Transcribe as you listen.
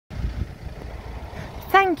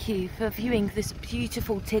Thank you for viewing this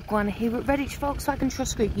beautiful Tiguan here at Redditch Volkswagen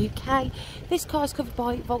Trust Group UK. This car is covered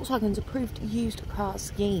by Volkswagen's approved used car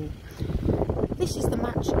scheme. This is the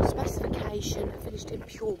match specification, finished in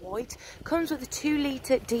pure white. Comes with a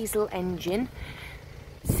 2-litre diesel engine,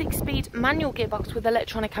 6-speed manual gearbox with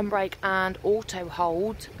electronic handbrake and auto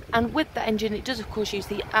hold. And with the engine it does of course use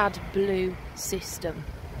the AdBlue system.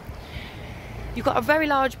 You've got a very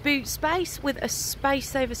large boot space with a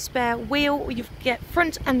space over spare wheel. You get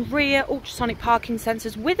front and rear ultrasonic parking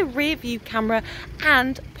sensors with a rear view camera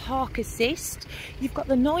and park assist. You've got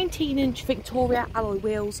the 19-inch Victoria alloy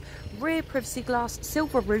wheels, rear privacy glass,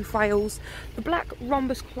 silver roof rails, the black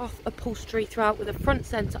rhombus cloth upholstery throughout with a front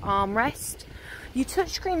centre armrest. Your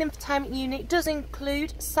touchscreen infotainment unit does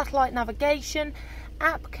include satellite navigation,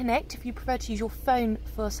 App Connect if you prefer to use your phone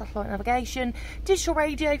for satellite navigation, digital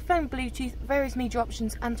radio, phone Bluetooth, various media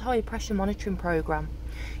options and tyre pressure monitoring program.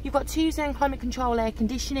 You've got 2 zone climate control air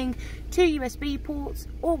conditioning, 2 USB ports,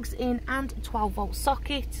 aux in and 12-volt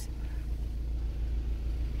sockets,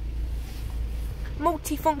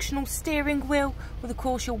 multifunctional steering wheel with of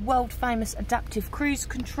course your world famous adaptive cruise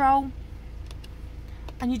control.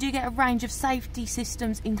 And you do get a range of safety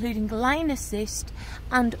systems including lane assist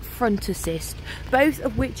and front assist, both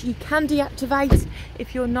of which you can deactivate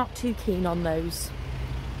if you're not too keen on those.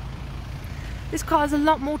 This car has a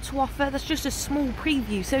lot more to offer. That's just a small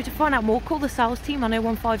preview, so to find out more call the sales team on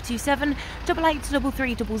 01527 88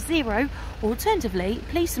 3300, or alternatively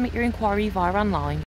please submit your inquiry via online.